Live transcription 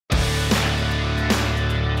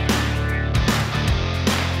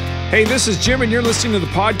Hey, this is Jim, and you're listening to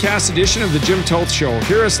the podcast edition of The Jim Toth Show.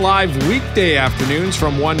 Hear us live weekday afternoons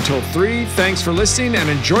from 1 till 3. Thanks for listening, and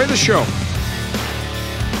enjoy the show.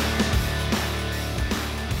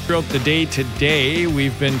 Throughout the day today,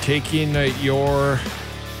 we've been taking your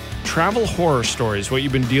travel horror stories, what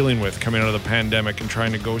you've been dealing with coming out of the pandemic and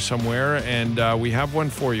trying to go somewhere. And we have one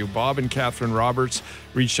for you. Bob and Catherine Roberts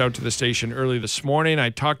reached out to the station early this morning.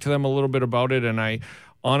 I talked to them a little bit about it, and I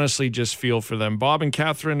honestly just feel for them. Bob and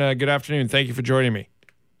Catherine, good afternoon. Thank you for joining me.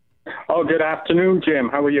 Oh, good afternoon, Jim.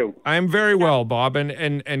 How are you? I'm very well, Bob,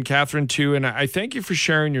 and Catherine too. And I thank you for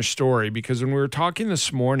sharing your story, because when we were talking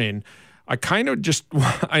this morning, I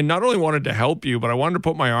not only wanted to help you, but I wanted to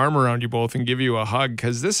put my arm around you both and give you a hug,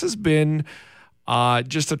 because this has been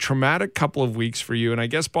just a traumatic couple of weeks for you. And I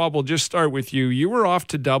guess, Bob, we'll just start with you. You were off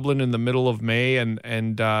to Dublin in the middle of May,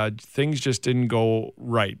 and things just didn't go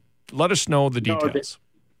right. Let us know the details.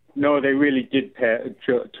 No, they really did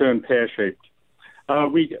turn pear-shaped.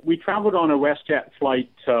 We traveled on a WestJet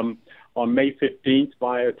flight on May 15th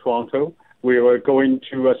via Toronto. We were going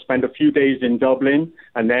to spend a few days in Dublin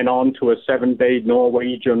and then on to a 7-day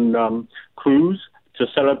Norwegian cruise to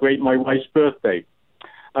celebrate my wife's birthday.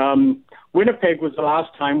 Winnipeg was the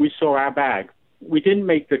last time we saw our bag. We didn't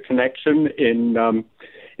make the connection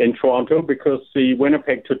in Toronto because the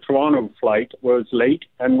Winnipeg to Toronto flight was late,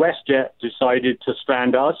 and WestJet decided to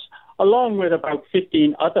strand us, along with about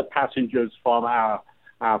 15 other passengers from our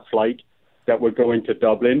flight that were going to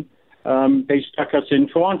Dublin. They stuck us in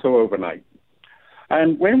Toronto overnight.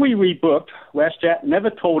 And when we rebooked, WestJet never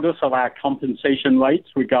told us of our compensation rights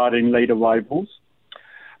regarding late arrivals.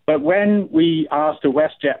 But when we asked a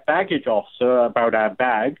WestJet baggage officer about our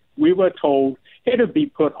bag, we were told it would be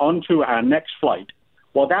put onto our next flight.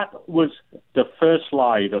 Well, that was the first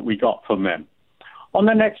lie that we got from them. On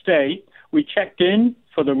the next day, we checked in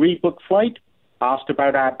for the rebooked flight, asked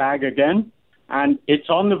about our bag again, and it's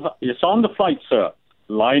on the flight, sir.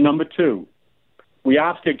 Lie number 2. We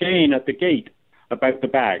asked again at the gate about the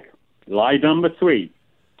bag. Lie number 3.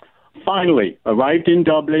 Finally, arrived in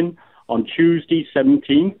Dublin on Tuesday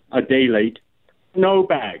 17th, a day late. No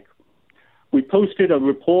bag. We posted a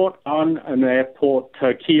report on an airport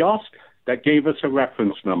kiosk that gave us a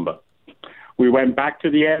reference number. We went back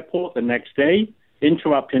to the airport the next day,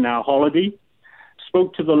 interrupting our holiday,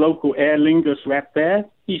 spoke to the local Aer Lingus rep there.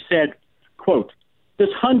 He said, quote,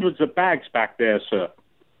 "There's hundreds of bags back there, sir.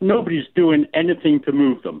 Nobody's doing anything to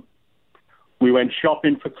move them." We went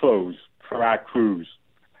shopping for clothes for our cruise.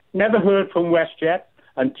 Never heard from WestJet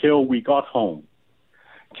until we got home.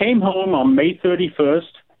 Came home on May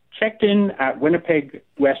 31st, checked in at Winnipeg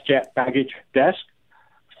WestJet baggage desk.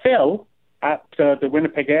 Phil at the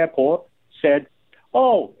Winnipeg airport said,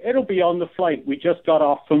 "Oh, it'll be on the flight. We just got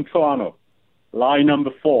off from Toronto." Lie number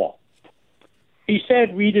 4. He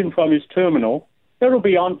said, reading from his terminal, "It'll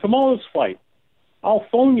be on tomorrow's flight. I'll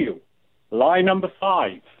phone you." Lie number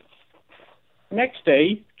 5. Next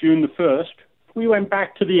day, June the 1st, we went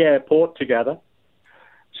back to the airport together.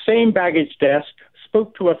 Same baggage desk,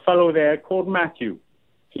 spoke to a fellow there called Matthew.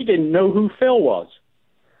 He didn't know who Phil was.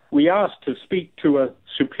 We asked to speak to a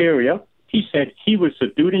superior. He said he was the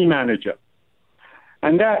duty manager,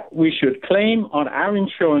 and that we should claim on our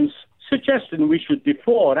insurance, suggesting we should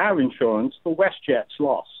defraud our insurance for WestJet's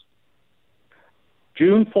loss.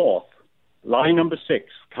 June 4th, lie number 6,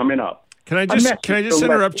 coming up. Can I just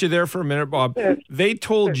interrupt you there for a minute, Bob? They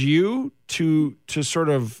told you to sort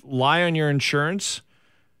of lie on your insurance?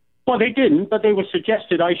 Well, they didn't, but they were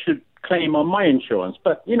suggested I should claim on my insurance.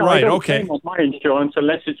 But, right, I don't claim on my insurance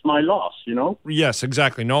unless it's my loss, Yes,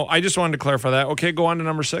 exactly. No, I just wanted to clarify that. Okay, go on to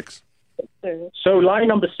number 6. So line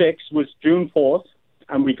number 6 was June 4th,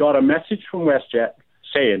 and we got a message from WestJet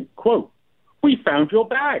saying, quote, "We found your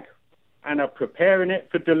bag and are preparing it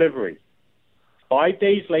for delivery." 5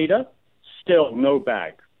 days later, still no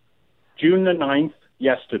bag. June the 9th,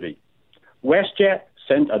 yesterday, WestJet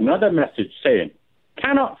sent another message saying,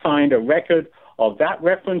 "Cannot find a record of that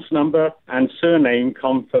reference number and surname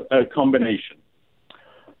combination."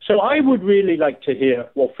 So I would really like to hear,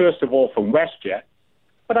 well, first of all, from WestJet,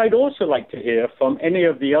 but I'd also like to hear from any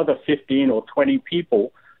of the other 15 or 20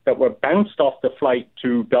 people that were bounced off the flight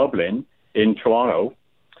to Dublin in Toronto,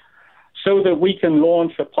 so that we can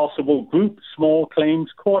launch a possible group small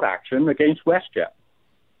claims court action against WestJet.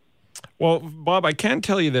 Well, Bob, I can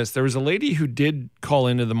tell you this. There was a lady who did call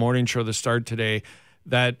into the morning show, The Start, today.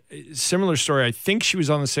 That similar story. I think she was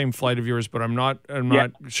on the same flight of yours, but I'm not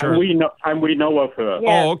sure. And we know of her.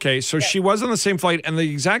 Yeah. Oh, okay. So she was on the same flight, and the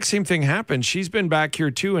exact same thing happened. She's been back here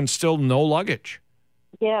too, and still no luggage.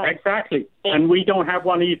 Yeah, exactly. And we don't have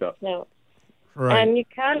one either. No. Right. And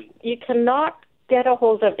you cannot get a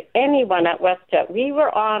hold of anyone at WestJet. We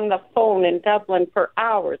were on the phone in Dublin for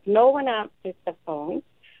hours. No one answers the phone.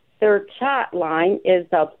 Their chat line is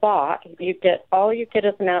a bot. All you get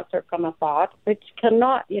is an answer from a bot, which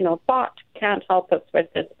cannot, bot can't help us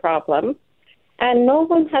with this problem. And no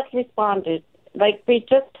one has responded. Like, we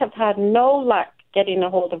just have had no luck getting a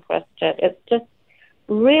hold of WestJet. It's just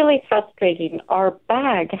really frustrating. Our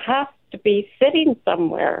bag has to be sitting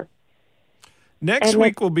somewhere. Next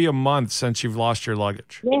week will be a month since you've lost your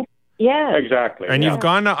luggage. Yeah. Exactly. And you've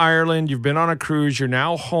gone to Ireland, you've been on a cruise, you're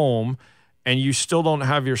now home, and you still don't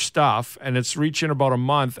have your stuff, and it's reaching about a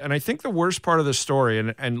month. And I think the worst part of the story,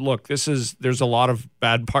 and look, there's a lot of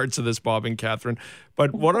bad parts of this, Bob and Catherine,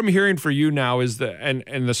 but what I'm hearing for you now is and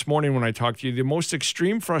this morning when I talked to you, the most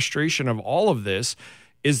extreme frustration of all of this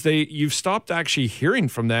is you've stopped actually hearing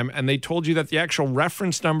from them, and they told you that the actual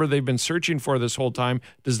reference number they've been searching for this whole time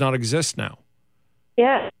does not exist now.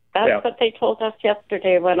 Yeah, that's what they told us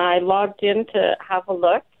yesterday when I logged in to have a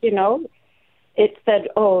look, It said,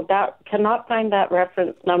 that cannot find that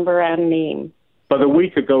reference number and name. But a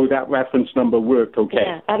week ago, that reference number worked okay.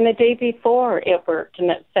 Yeah, and the day before it worked, and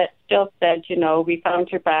it still said, we found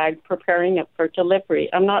your bag, preparing it for delivery.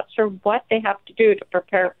 I'm not sure what they have to do to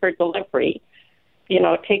prepare it for delivery.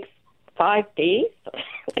 It takes 5 days.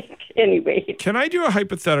 Anyway. Can I do a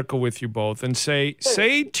hypothetical with you both and say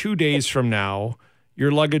 2 days from now,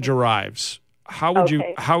 your luggage arrives? How would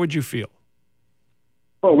you feel?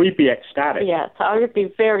 Well, we'd be ecstatic. Yes, I would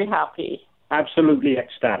be very happy. Absolutely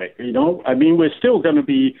ecstatic. I mean, we're still going to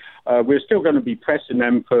be pressing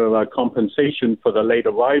them for compensation for the late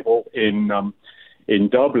arrival in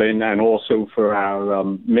Dublin, and also for our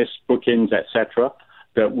missed bookings, etc.,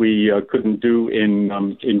 that we couldn't do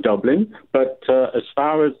in Dublin. But as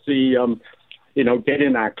far as the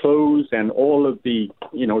getting our clothes and all of the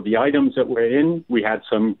the items that we're in, we had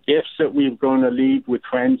some gifts that we were going to leave with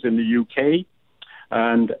friends in the UK.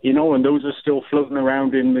 And, and those are still floating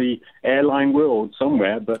around in the airline world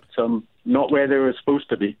somewhere, but not where they were supposed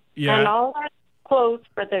to be. Yeah. And all our clothes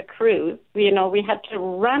for the cruise, we had to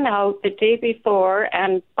run out the day before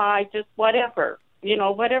and buy just whatever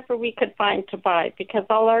we could find to buy, because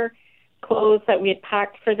all our clothes that we had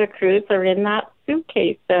packed for the cruise are in that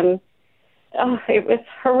suitcase. And it was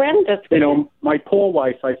horrendous. My poor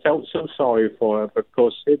wife, I felt so sorry for her,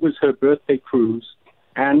 because it was her birthday cruise.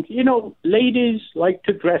 And, ladies like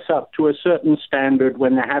to dress up to a certain standard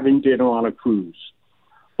when they're having dinner on a cruise.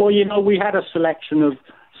 Well, we had a selection of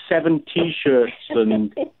 7 T-shirts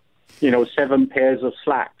and, 7 pairs of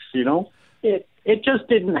slacks, It just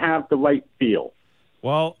didn't have the right feel.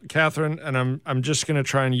 Well, Catherine, and I'm just going to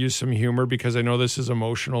try and use some humor because I know this is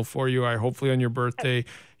emotional for you. Hopefully on your birthday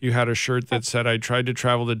you had a shirt that said, "I tried to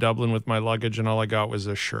travel to Dublin with my luggage and all I got was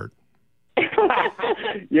a shirt."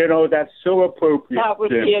 That's so appropriate. That would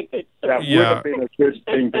be a good That would have been a good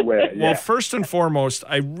thing to wear. Yeah. Well, first and foremost,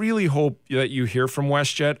 I really hope that you hear from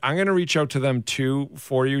WestJet. I'm going to reach out to them too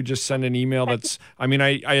for you. Just send an email.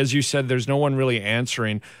 I as you said, there's no one really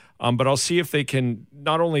answering. But I'll see if they can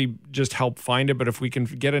not only just help find it, but if we can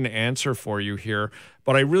get an answer for you here.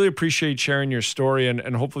 But I really appreciate sharing your story,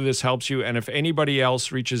 and hopefully this helps you. And if anybody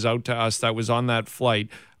else reaches out to us that was on that flight,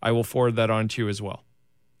 I will forward that on to you as well.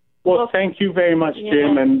 Well, thank you very much,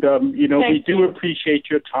 Jim. And, we do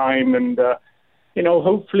appreciate your time. And,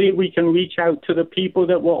 hopefully we can reach out to the people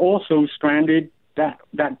that were also stranded that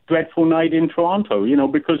dreadful night in Toronto,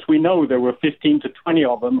 because we know there were 15 to 20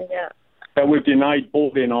 of them that were denied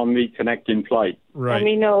boarding on the connecting flight. Right. And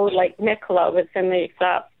we know, Nicola was in the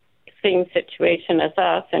exact same situation as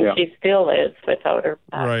us, and she still is without her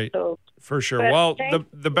bag. Right. So. For sure. Well,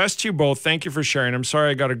 the best to you both. Thank you for sharing. I'm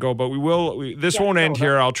sorry I got to go, but this won't end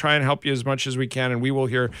here. I'll try and help you as much as we can, and we will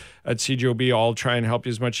here at CJOB. I'll try and help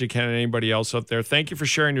you as much as you can, and anybody else out there. Thank you for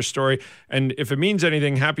sharing your story. And if it means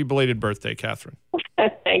anything, happy belated birthday, Catherine.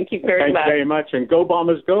 Thank you very much. Thanks very much, and go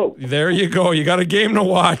Bombers go. There you go. You got a game to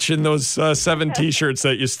watch in those 7 T-shirts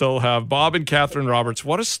that you still have. Bob and Catherine Roberts.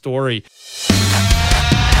 What a story.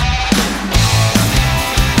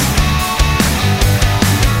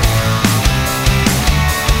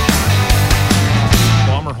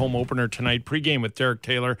 Home opener tonight. Pre-game with Derek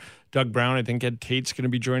Taylor, Doug Brown. I think Ed Tait's going to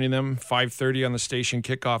be joining them. 5:30 on the station.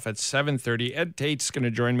 Kickoff at 7:30. Ed Tait's going to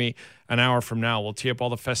join me an hour from now. We'll tee up all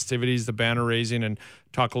the festivities, the banner raising, and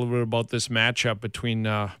talk a little bit about this matchup between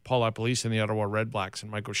Paul LaPolice and the Ottawa Redblacks, and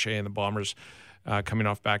Mike O'Shea and the Bombers coming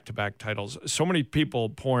off back-to-back titles. So many people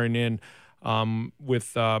pouring in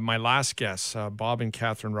with my last guests, Bob and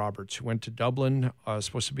Catherine Roberts, who went to Dublin.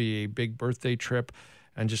 Supposed to be a big birthday trip,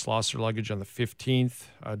 and just lost their luggage on the 15th,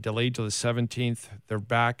 delayed to the 17th. They're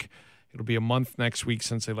back It'll be a month next week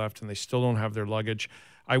since they left, and they still don't have their luggage.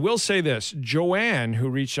 I will say this. Joanne, who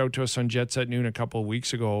reached out to us on Jets at Noon a couple of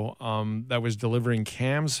weeks ago, that was delivering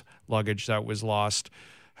Cam's luggage that was lost,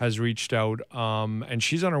 has reached out, and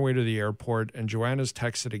she's on her way to the airport, and Joanne has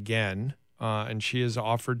texted again, and she has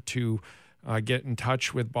offered to get in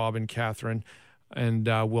touch with Bob and Catherine, and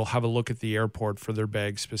we'll have a look at the airport for their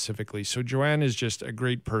bags specifically. So Joanne is just a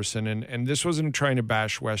great person, and this wasn't trying to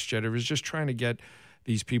bash WestJet. It was just trying to get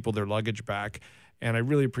these people their luggage back. And I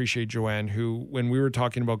really appreciate Joanne, who, when we were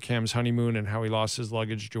talking about Cam's honeymoon and how he lost his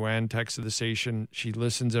luggage, Joanne texted the station. She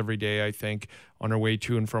listens every day, I think, on her way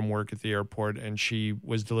to and from work at the airport. And she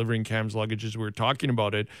was delivering Cam's luggage as we were talking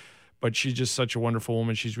about it. But she's just such a wonderful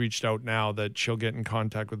woman. She's reached out now that she'll get in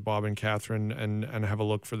contact with Bob and Catherine and have a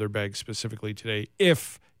look for their bags specifically today,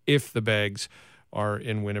 if the bags are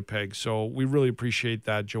in Winnipeg. So we really appreciate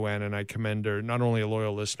that, Joanne, and I commend her. Not only a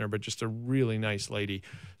loyal listener, but just a really nice lady.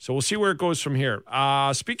 So we'll see where it goes from here.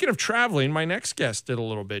 Speaking of traveling, my next guest did a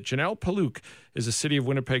little bit. Jenelle Paluk is a City of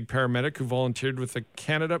Winnipeg paramedic who volunteered with the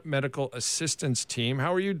Canada Medical Assistance Team.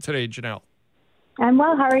 How are you today, Jenelle? I'm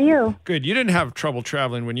well. How are you? Good. You didn't have trouble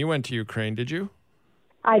traveling when you went to Ukraine, did you?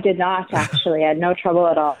 I did not, actually. I had no trouble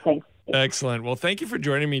at all. Thanks. Excellent. Well, thank you for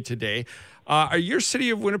joining me today. Are you a City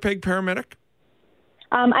of Winnipeg paramedic?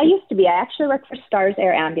 I used to be. I actually work for STARS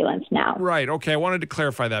Air Ambulance now. Right. Okay. I wanted to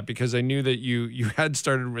clarify that because I knew that you had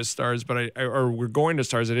started with STARS, but or were going to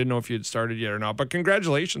STARS. I didn't know if you had started yet or not. But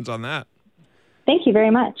congratulations on that. Thank you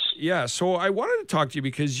very much. Yeah. So I wanted to talk to you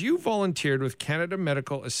because you volunteered with Canada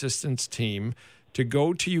Medical Assistance Team to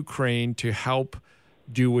go to Ukraine to help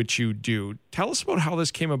do what you do. Tell us about how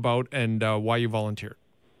this came about and why you volunteered.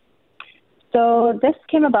 So this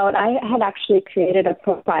came about, I had actually created a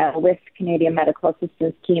profile with Canadian Medical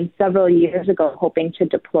Assistance Team several years ago, hoping to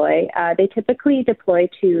deploy. They typically deploy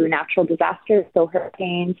to natural disasters, so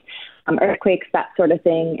hurricanes, earthquakes, that sort of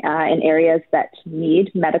thing, in areas that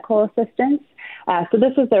need medical assistance. So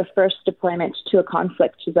this was their first deployment to a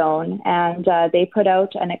conflict zone, and they put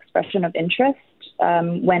out an expression of interest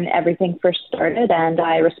when everything first started, and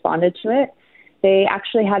I responded to it. They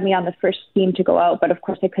actually had me on the first team to go out, but of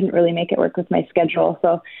course I couldn't really make it work with my schedule.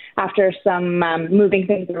 So after some moving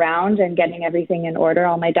things around and getting everything in order,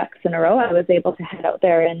 all my ducks in a row, I was able to head out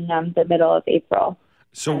there in the middle of April.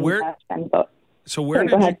 So and, where? So where sorry,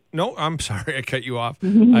 did go you? ahead. No, I'm sorry, I cut you off.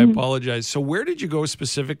 I apologize. So where did you go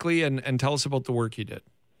specifically, and tell us about the work you did?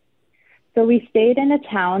 So we stayed in a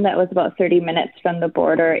town that was about 30 minutes from the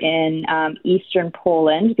border in eastern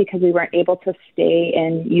Poland because we weren't able to stay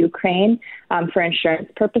in Ukraine for insurance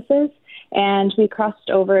purposes. And we crossed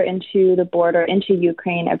over into the border into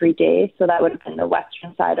Ukraine every day. So that would have been the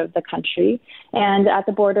western side of the country. And at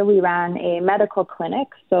the border, we ran a medical clinic.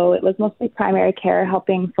 So it was mostly primary care,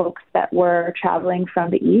 helping folks that were traveling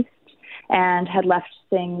from the east and had left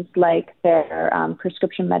things like their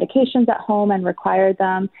prescription medications at home and required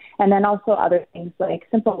them, and then also other things like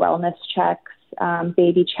simple wellness checks,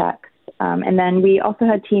 baby checks. And then we also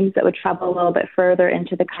had teams that would travel a little bit further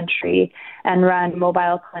into the country and run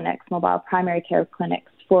mobile clinics, mobile primary care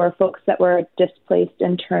clinics for folks that were displaced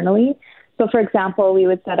internally. So, for example, we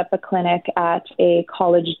would set up a clinic at a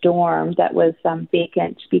college dorm that was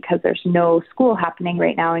vacant because there's no school happening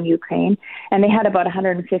right now in Ukraine. And they had about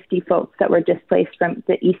 150 folks that were displaced from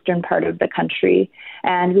the eastern part of the country.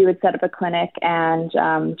 And we would set up a clinic and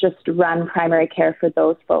just run primary care for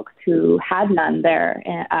those folks who had none there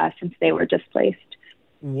since they were displaced.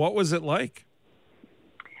 What was it like?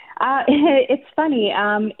 It's funny.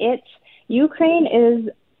 Ukraine is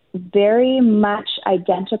very much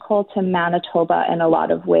identical to Manitoba in a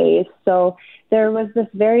lot of ways. So there was this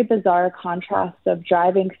very bizarre contrast of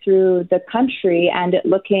driving through the country and it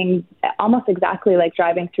looking almost exactly like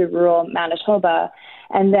driving through rural Manitoba.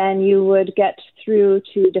 And then you would get through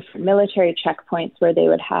to different military checkpoints where they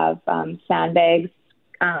would have sandbags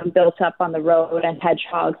built up on the road and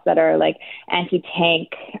hedgehogs that are like anti-tank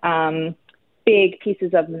big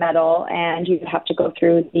pieces of metal, and you have to go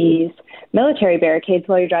through these military barricades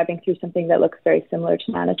while you're driving through something that looks very similar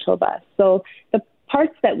to Manitoba. So the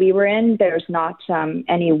parts that we were in, there's not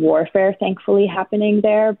any warfare, thankfully, happening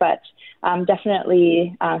there, but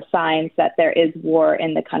definitely signs that there is war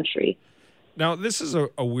in the country. Now, this is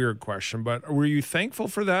a weird question, but were you thankful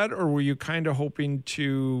for that, or were you kind of hoping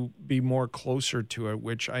to be more closer to it,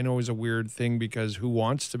 which I know is a weird thing because who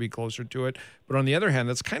wants to be closer to it? But on the other hand,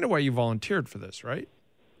 that's kind of why you volunteered for this, right?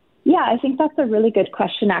 Yeah, I think that's a really good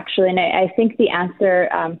question, actually. And I think the answer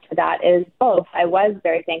to that is both. I was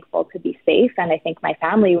very thankful to be safe, and I think my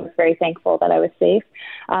family was very thankful that I was safe.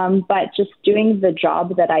 But just doing the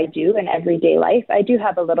job that I do in everyday life, I do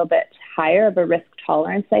have a little bit higher of a risk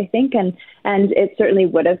tolerance, I think. And it certainly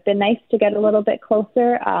would have been nice to get a little bit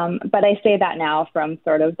closer. But I say that now from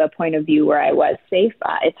sort of the point of view where I was safe.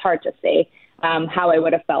 It's hard to say how I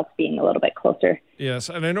would have felt being a little bit closer. Yes,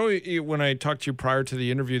 and I know when I talked to you prior to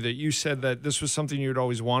the interview that you said that this was something you'd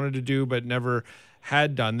always wanted to do but never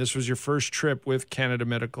had done. This was your first trip with Canada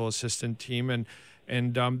Medical Assistant Team,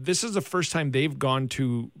 and this is the first time they've gone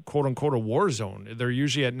to, quote-unquote, a war zone. They're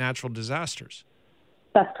usually at natural disasters.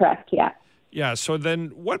 That's correct, yeah. Yeah, so then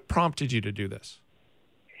what prompted you to do this?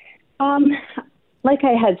 Like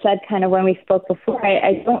I had said kind of when we spoke before,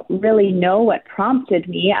 I don't really know what prompted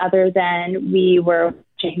me other than we were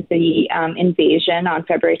watching the invasion on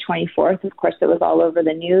February 24th. Of course, it was all over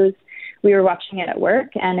the news. We were watching it at work,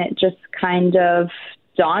 and it just kind of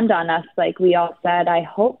dawned on us, like we all said, I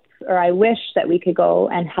hope or I wish that we could go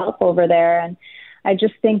and help over there. And I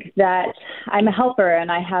just think that I'm a helper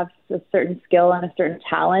and I have a certain skill and a certain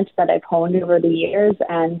talent that I've honed over the years,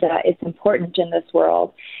 and it's important in this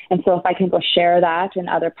world. And so if I can go share that in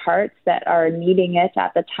other parts that are needing it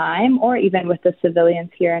at the time, or even with the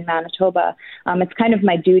civilians here in Manitoba, it's kind of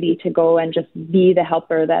my duty to go and just be the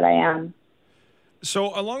helper that I am.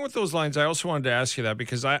 So along with those lines, I also wanted to ask you that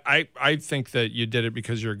because I think that you did it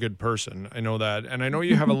because you're a good person. I know that. And I know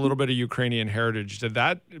you have a little bit of Ukrainian heritage. Did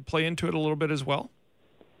that play into it a little bit as well?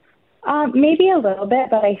 Maybe a little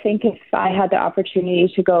bit, but I think if I had the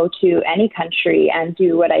opportunity to go to any country and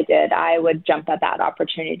do what I did, I would jump at that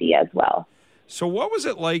opportunity as well. So what was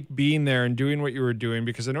it like being there and doing what you were doing?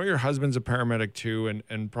 Because I know your husband's a paramedic too,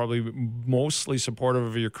 and probably mostly supportive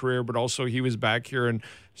of your career, but also he was back here and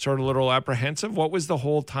sort of a little apprehensive. What was the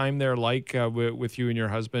whole time there like with you and your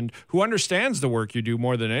husband, who understands the work you do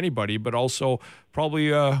more than anybody, but also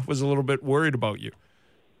probably was a little bit worried about you?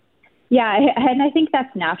 Yeah, and I think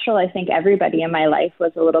that's natural. I think everybody in my life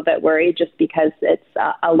was a little bit worried just because it's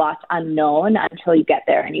a lot unknown until you get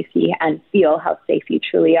there and you see and feel how safe you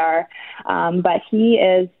truly are. But he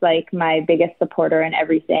is like my biggest supporter in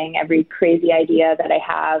everything, every crazy idea that I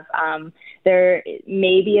have. There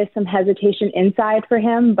maybe is some hesitation inside for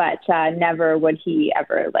him, but never would he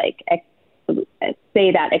ever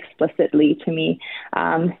say that explicitly to me.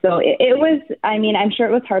 So it was, I mean, I'm sure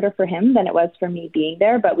it was harder for him than it was for me being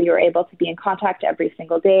there, but we were able to be in contact every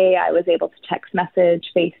single day. I was able to text message,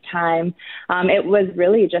 FaceTime. It was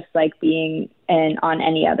really just like being on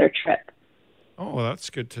any other trip. Oh, well, that's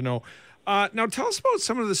good to know. Now, tell us about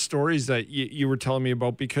some of the stories that you were telling me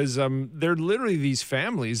about, because they're literally these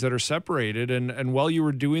families that are separated. And while you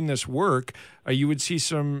were doing this work, you would see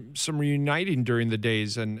some reuniting during the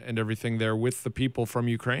days and everything there with the people from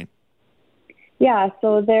Ukraine. Yeah,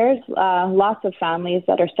 so there's lots of families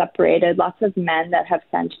that are separated, lots of men that have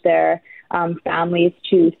sent their families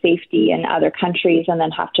to safety in other countries and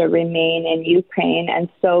then have to remain in Ukraine. And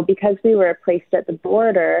so because we were placed at the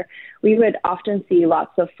border, we would often see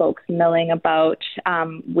lots of folks milling about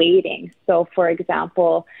waiting. So, for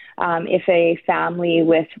example, if a family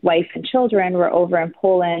with wife and children were over in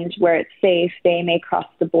Poland where it's safe, they may cross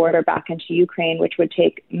the border back into Ukraine, which would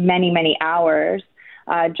take many, many hours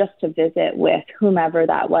just to visit with whomever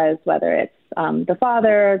that was, whether it's the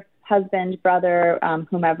father, husband, brother,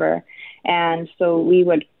 whomever. And so we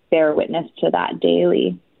would bear witness to that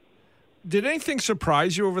daily. Did anything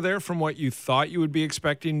surprise you over there from what you thought you would be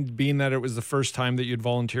expecting, being that it was the first time that you'd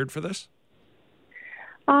volunteered for this?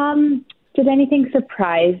 Did anything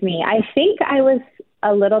surprise me? I think I was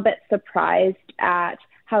a little bit surprised at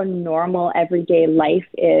how normal everyday life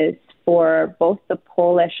is for both the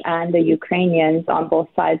Polish and the Ukrainians on both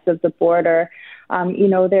sides of the border.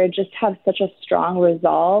 They just have such a strong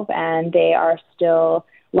resolve, and they are still,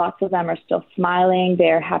 lots of them are still smiling.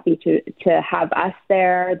 They're happy to have us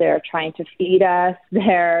there. They're trying to feed us.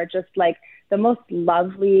 They're just like the most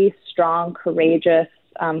lovely, strong, courageous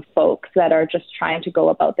folks that are just trying to go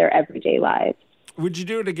about their everyday lives. Would you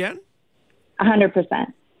do it again?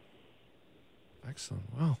 100%. Excellent.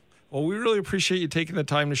 Wow. Well, we really appreciate you taking the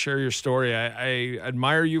time to share your story. I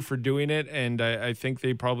admire you for doing it, and I think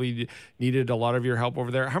they probably needed a lot of your help over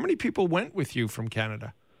there. How many people went with you from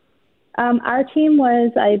Canada? Our team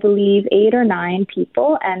was, I believe, 8 or 9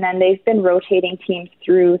 people, and then they've been rotating teams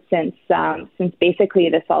through since basically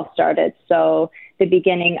this all started. So the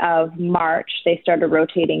beginning of March, they started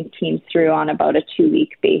rotating teams through on about a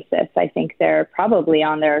 2-week basis. I think they're probably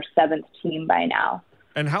on their 7th team by now.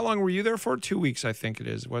 And how long were you there for? 2 weeks, I think it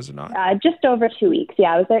is, was it not? Just over 2 weeks.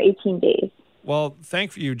 Yeah, I was there 18 days. Well,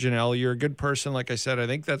 thank you, Jenelle. You're a good person. Like I said, I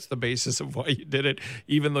think that's the basis of why you did it,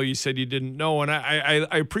 even though you said you didn't know. And I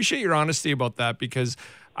appreciate your honesty about that, because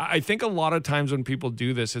I think a lot of times when people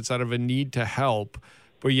do this, it's out of a need to help.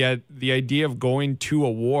 But yet the idea of going to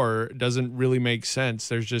a war doesn't really make sense.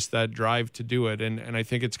 There's just that drive to do it. And I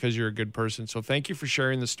think it's because you're a good person. So thank you for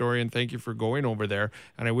sharing the story, and thank you for going over there.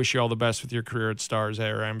 And I wish you all the best with your career at Stars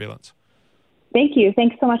Air Ambulance. Thank you.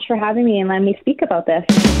 Thanks so much for having me and letting me speak about this.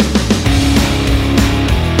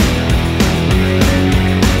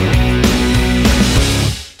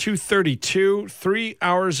 2:32, 3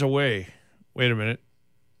 hours away. Wait a minute.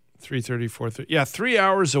 3:30, 4:30. Yeah, 3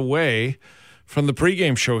 hours away from the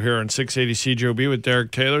pregame show here on 680 CJOB with Derek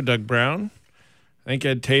Taylor, Doug Brown. I think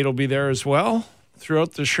Ed Tait will be there as well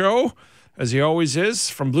throughout the show, as he always is.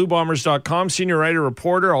 From BlueBombers.com, senior writer,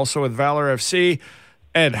 reporter, also with Valor FC.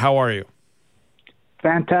 Ed, how are you?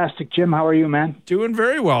 Fantastic, Jim. How are you, man? Doing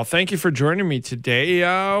very well. Thank you for joining me today.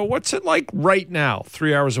 What's it like right now?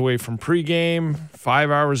 3 hours away from pregame, 5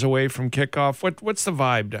 hours away from kickoff. What's the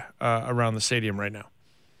vibe around the stadium right now?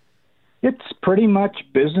 It's pretty much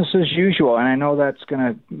business as usual, and I know that's going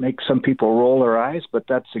to make some people roll their eyes, but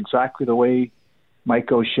that's exactly the way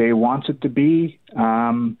Mike O'Shea wants it to be.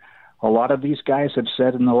 A lot of these guys have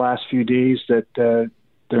said in the last few days that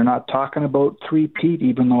they're not talking about three-peat,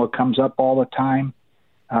 even though it comes up all the time.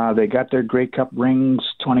 They got their Grey Cup rings,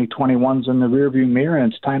 2021's in the rearview mirror,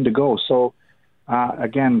 and it's time to go. So,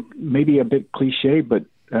 again, maybe a bit cliche, but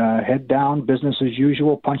head down, business as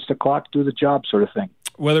usual, punch the clock, do the job sort of thing.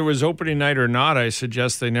 Whether it was opening night or not, I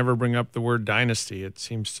suggest they never bring up the word dynasty. It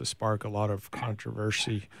seems to spark a lot of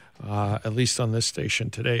controversy, at least on this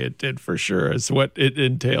station today. It did for sure, is what it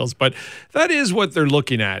entails. But that is what they're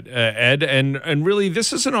looking at, Ed. And really,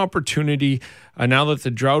 this is an opportunity now that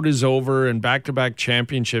the drought is over and back-to-back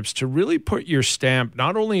championships to really put your stamp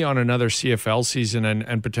not only on another CFL season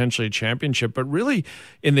and potentially a championship, but really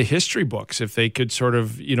in the history books if they could sort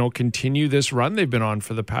of, continue this run they've been on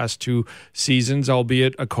for the past two seasons,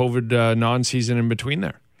 albeit a COVID non-season in between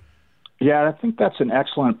there. Yeah, I think that's an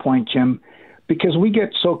excellent point, Jim, because we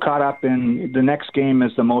get so caught up in the next game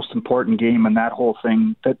is the most important game and that whole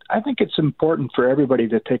thing that I think it's important for everybody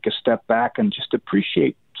to take a step back and just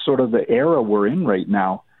appreciate sort of the era we're in right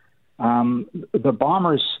now. The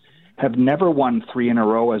Bombers have never won three in a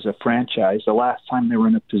row as a franchise. The last time they were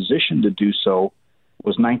in a position to do so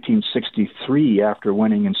was 1963 after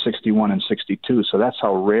winning in 61 and 62. So that's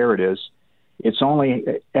how rare it is. It's only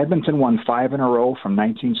Edmonton won five in a row from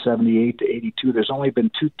 1978 to 82. There's only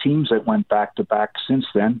been two teams that went back-to-back since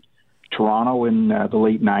then, Toronto in the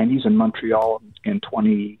late 90s and Montreal in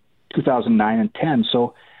 2009 and 10.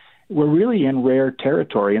 So we're really in rare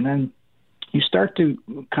territory. And then you start to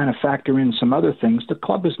kind of factor in some other things. The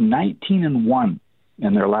club is 19-1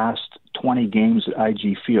 in their last 20 games at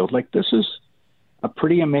IG Field. Like, this is a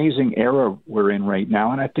pretty amazing era we're in right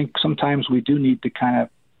now. And I think sometimes we do need to kind of,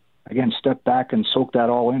 again, step back and soak that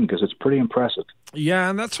all in because it's pretty impressive. Yeah,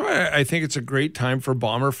 and that's why I think it's a great time for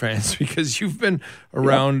Bomber fans because you've been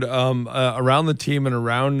around around the team and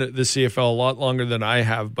around the CFL a lot longer than I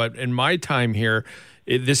have. But in my time here,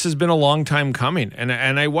 this has been a long time coming. And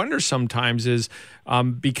I wonder sometimes is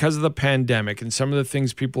because of the pandemic and some of the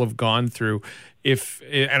things people have gone through,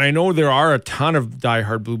 and I know there are a ton of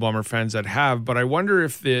diehard Blue Bomber fans that have, but I wonder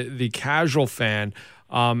if the casual fan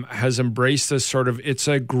has embraced this sort of, it's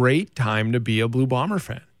a great time to be a Blue Bomber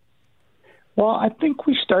fan. Well, I think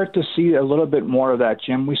we start to see a little bit more of that,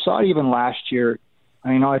 Jim. We saw it even last year.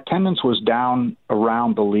 Attendance was down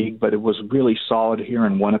around the league, but it was really solid here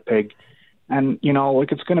in Winnipeg. And,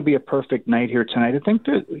 it's going to be a perfect night here tonight. I think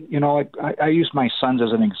that, I use my sons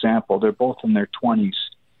as an example. They're both in their 20s.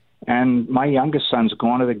 And my youngest son's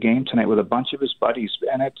going to the game tonight with a bunch of his buddies.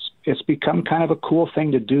 And it's become kind of a cool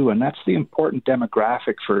thing to do. And that's the important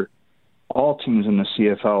demographic for all teams in the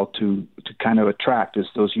CFL to kind of attract, is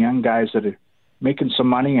those young guys that are making some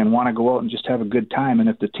money and want to go out and just have a good time. And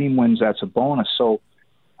if the team wins, that's a bonus. So,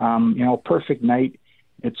 perfect night.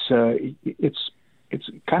 It's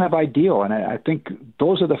kind of ideal. And I think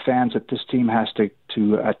those are the fans that this team has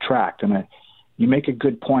to attract. And you make a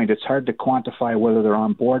good point. It's hard to quantify whether they're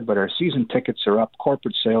on board, but our season tickets are up,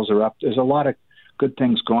 corporate sales are up. There's a lot of good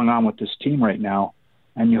things going on with this team right now.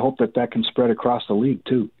 And you hope that can spread across the league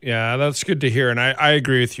too. Yeah, that's good to hear. And I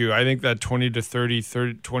agree with you. I think that 20 to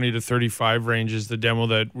 35 range is the demo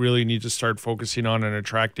that really needs to start focusing on and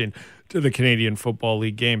attracting to the Canadian Football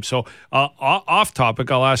League game. So off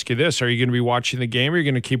topic, I'll ask you this. Are you going to be watching the game or are you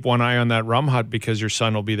going to keep one eye on that rum hut because your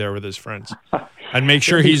son will be there with his friends? And make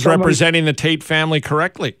sure he's representing the Tait family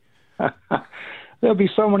correctly. There'll be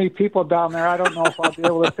so many people down there, I don't know if I'll be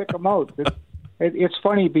able to pick them out. It's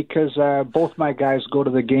funny because both my guys go to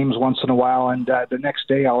the games once in a while, and the next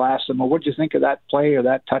day I'll ask them, well, what did you think of that play or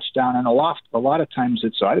that touchdown? And a lot of times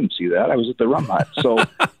it's, I didn't see that. I was at the rum hut. So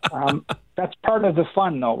that's part of the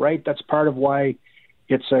fun, though, right? That's part of why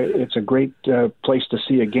it's a great place to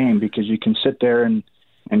see a game, because you can sit there and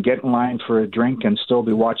get in line for a drink and still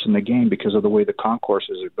be watching the game because of the way the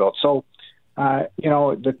concourses are built. So,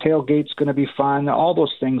 the tailgate's going to be fun. All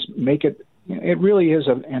those things make it really is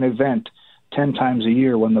an event 10 times a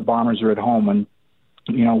year when the Bombers are at home. And,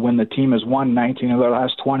 when the team has won 19 of their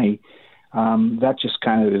last 20, that just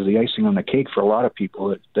kind of is the icing on the cake for a lot of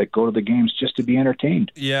people that go to the games just to be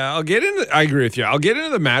entertained. Yeah, I agree with you. I'll get into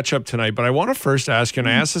the matchup tonight, but I want to first ask you, and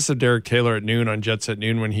I asked this to Derek Taylor at noon on Jets at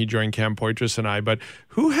Noon when he joined Cam Poitras and I, but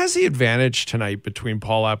who has the advantage tonight between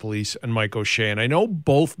Paul LaPolice and Mike O'Shea? And I know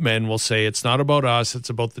both men will say it's not about us, it's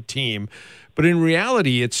about the team. But in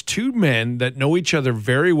reality, it's two men that know each other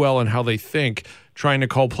very well and how they think, trying to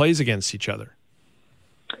call plays against each other.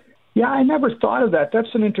 Yeah, I never thought of that.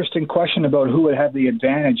 That's an interesting question about who would have the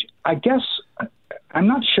advantage. I guess I'm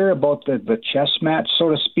not sure about the chess match, so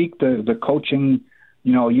to speak, the coaching,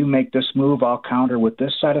 you make this move, I'll counter with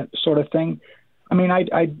this sort of thing. I mean,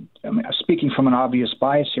 I speaking from an obvious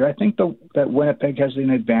bias here, I think that Winnipeg has an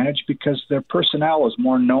advantage because their personnel is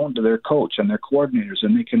more known to their coach and their coordinators,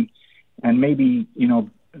 and they can, and maybe,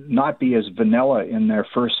 not be as vanilla in their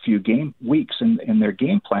first few game weeks in their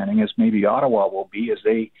game planning as maybe Ottawa will be, as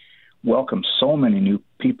they welcome so many new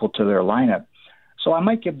people to their lineup. So I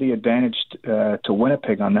might give the advantage to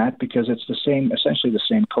Winnipeg on that because it's essentially the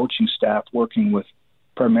same coaching staff working with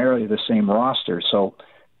primarily the same roster. So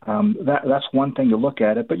that's one thing to look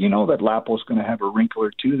at it. But that Lapo's going to have a wrinkle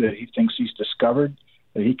or two that he thinks he's discovered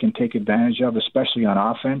that he can take advantage of, especially on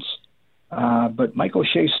offense. But Mike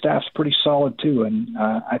O'Shea's staff's pretty solid too, and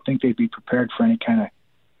I think they'd be prepared for any kind of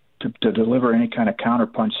to deliver any kind of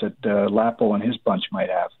counterpunch that Lapo and his bunch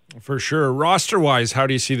might have. For sure. Roster-wise, how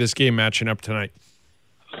do you see this game matching up tonight?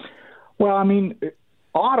 Well, I mean,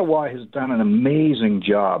 Ottawa has done an amazing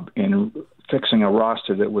job in fixing a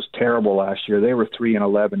roster that was terrible last year. They were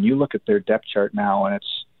 3-11. You look at their depth chart now, and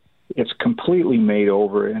it's completely made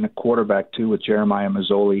over. And a quarterback too with Jeremiah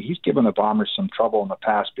Mazzoli. He's given the Bombers some trouble in the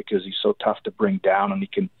past because he's so tough to bring down and he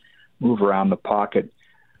can move around the pocket.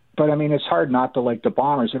 But, I mean, it's hard not to like the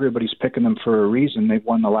Bombers. Everybody's picking them for a reason. They've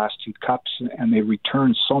won the last two cups, and they've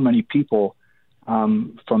returned so many people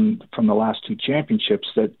from the last two championships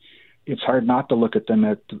that it's hard not to look at them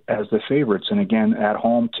as the favorites. And, again, at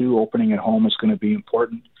home, too, opening at home is going to be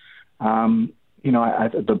important.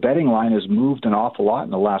 The betting line has moved an awful lot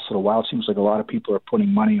in the last little while. It seems like a lot of people are putting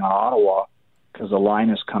money on Ottawa because the line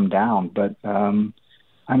has come down. But,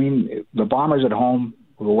 the Bombers at home,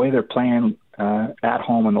 the way they're playing at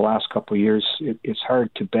home in the last couple of years, it's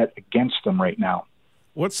hard to bet against them right now.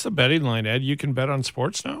 What's the betting line, Ed? You can bet on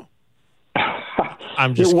sports now?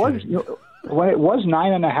 I'm just kidding. When it was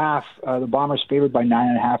 9.5, the Bombers favored by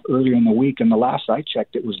 9.5 earlier in the week, and the last I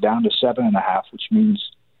checked, it was down to 7.5, which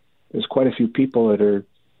means there's quite a few people that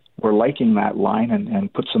were liking that line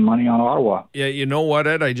and put some money on Ottawa. Yeah, you know what,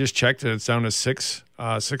 Ed? I just checked it. It's down to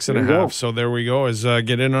 6.5. So there we go.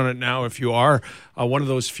 Get in on it now. If you are one of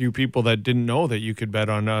those few people that didn't know that you could bet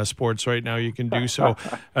on sports right now, you can do so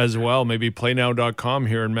as well. Maybe playnow.com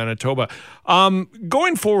here in Manitoba.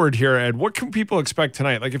 Going forward here, Ed, what can people expect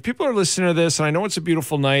tonight? Like if people are listening to this, and I know it's a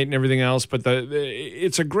beautiful night and everything else, but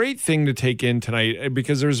it's a great thing to take in tonight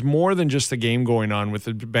because there's more than just the game going on with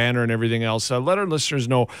the banner and everything else. Let our listeners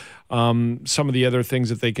know some of the other things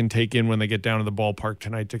that they can take in when they get down to the ballpark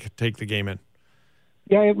tonight to take the game in.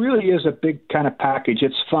 Yeah, it really is a big kind of package.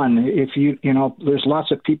 It's fun. If there's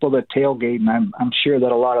lots of people that tailgate, and I'm sure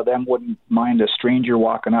that a lot of them wouldn't mind a stranger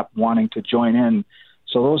walking up wanting to join in.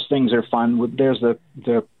 So those things are fun. There's the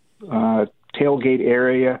tailgate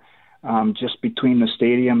area just between the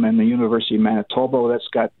stadium and the University of Manitoba that's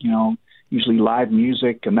got usually live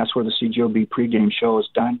music, and that's where the CJOB pregame show is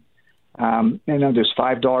done. There's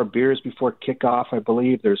 $5 beers before kickoff, I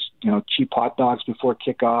believe. There's cheap hot dogs before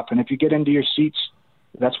kickoff, and if you get into your seats,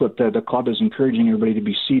 that's what the club is encouraging everybody to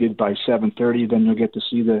be seated by 7:30. Then you'll get to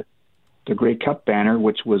see the Grey Cup banner,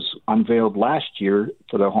 which was unveiled last year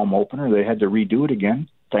for the home opener. They had to redo it again,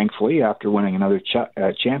 thankfully, after winning another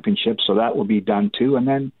championship. So that will be done too. And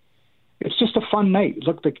then it's just a fun night.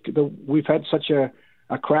 Look, we've had such a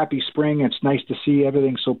crappy spring. It's nice to see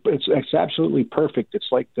everything. So it's absolutely perfect.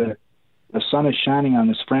 It's like the sun is shining on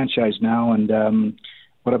this franchise now, and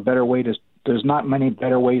what a better way to. There's not many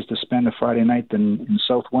better ways to spend a Friday night than in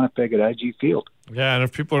South Winnipeg at IG Field. Yeah, and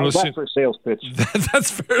if people are How's listening, that for a sales pitch?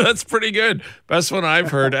 that's fair. That's pretty good. Best one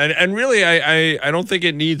I've heard. And really, I don't think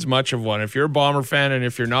it needs much of one. If you're a Bomber fan, and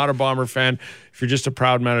if you're not a Bomber fan, if you're just a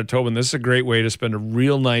proud Manitoban, this is a great way to spend a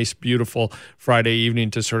real nice, beautiful Friday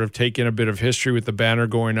evening to sort of take in a bit of history with the banner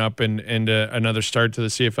going up and another start to the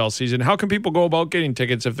CFL season. How can people go about getting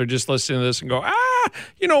tickets if they're just listening to this and go,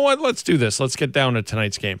 you know what, let's do this. Let's get down to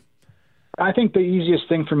tonight's game. I think the easiest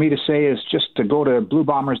thing for me to say is just to go to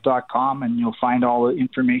bluebombers.com and you'll find all the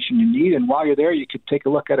information you need. And while you're there, you could take a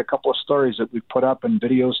look at a couple of stories that we put up and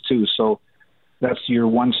videos too. So that's your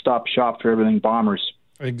one-stop shop for everything Bombers.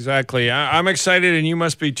 Exactly. I'm excited, and you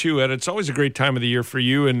must be too, Ed. It's always a great time of the year for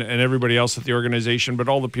you and everybody else at the organization, but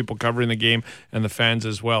all the people covering the game and the fans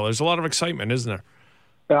as well. There's a lot of excitement, isn't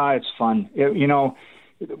there? It's fun.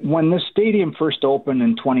 When the stadium first opened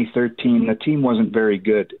in 2013, the team wasn't very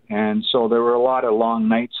good. And so there were a lot of long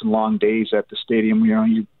nights and long days at the stadium.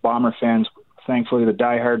 You Bomber fans, thankfully the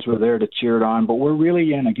diehards were there to cheer it on. But we're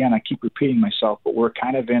really in, again, I keep repeating myself, but we're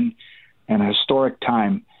kind of in an historic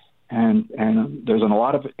time. And there's a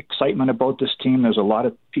lot of excitement about this team. There's a lot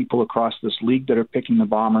of people across this league that are picking the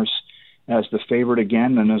Bombers as the favorite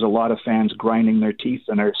again. And there's a lot of fans grinding their teeth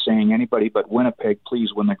and are saying, anybody but Winnipeg,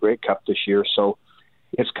 please win the Grey Cup this year. So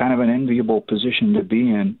it's kind of an enviable position to be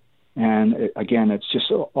in. And again, it's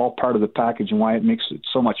just all part of the package and why it makes it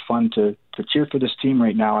so much fun to cheer for this team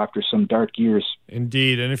right now after some dark years.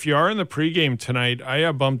 Indeed. And if you are in the pregame tonight, I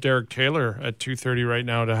bumped Derek Taylor at 2:30 right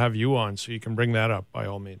now to have you on, so you can bring that up by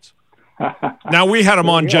all means. Now, we had him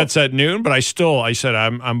on Jets at noon, but I said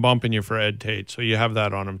I'm bumping you for Ed Tait, so you have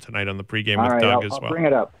that on him tonight on the pregame all with right, Doug I'll as well. I'll bring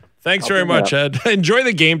it up. Thanks very much, Ed. Enjoy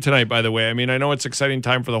the game tonight, by the way. I mean, I know it's an exciting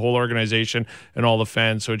time for the whole organization and all the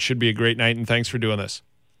fans, so it should be a great night, and thanks for doing this.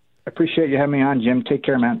 I appreciate you having me on, Jim. Take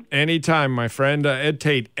care, man. Anytime, my friend. Ed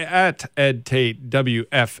Tait, at Ed Tait,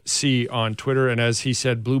 WFC on Twitter, and as he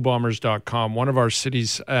said, bluebombers.com, one of our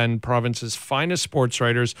cities and province's finest sports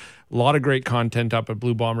writers. A lot of great content up at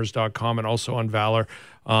bluebombers.com and also on Valor,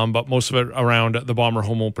 but most of it around the Bomber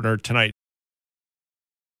home opener tonight.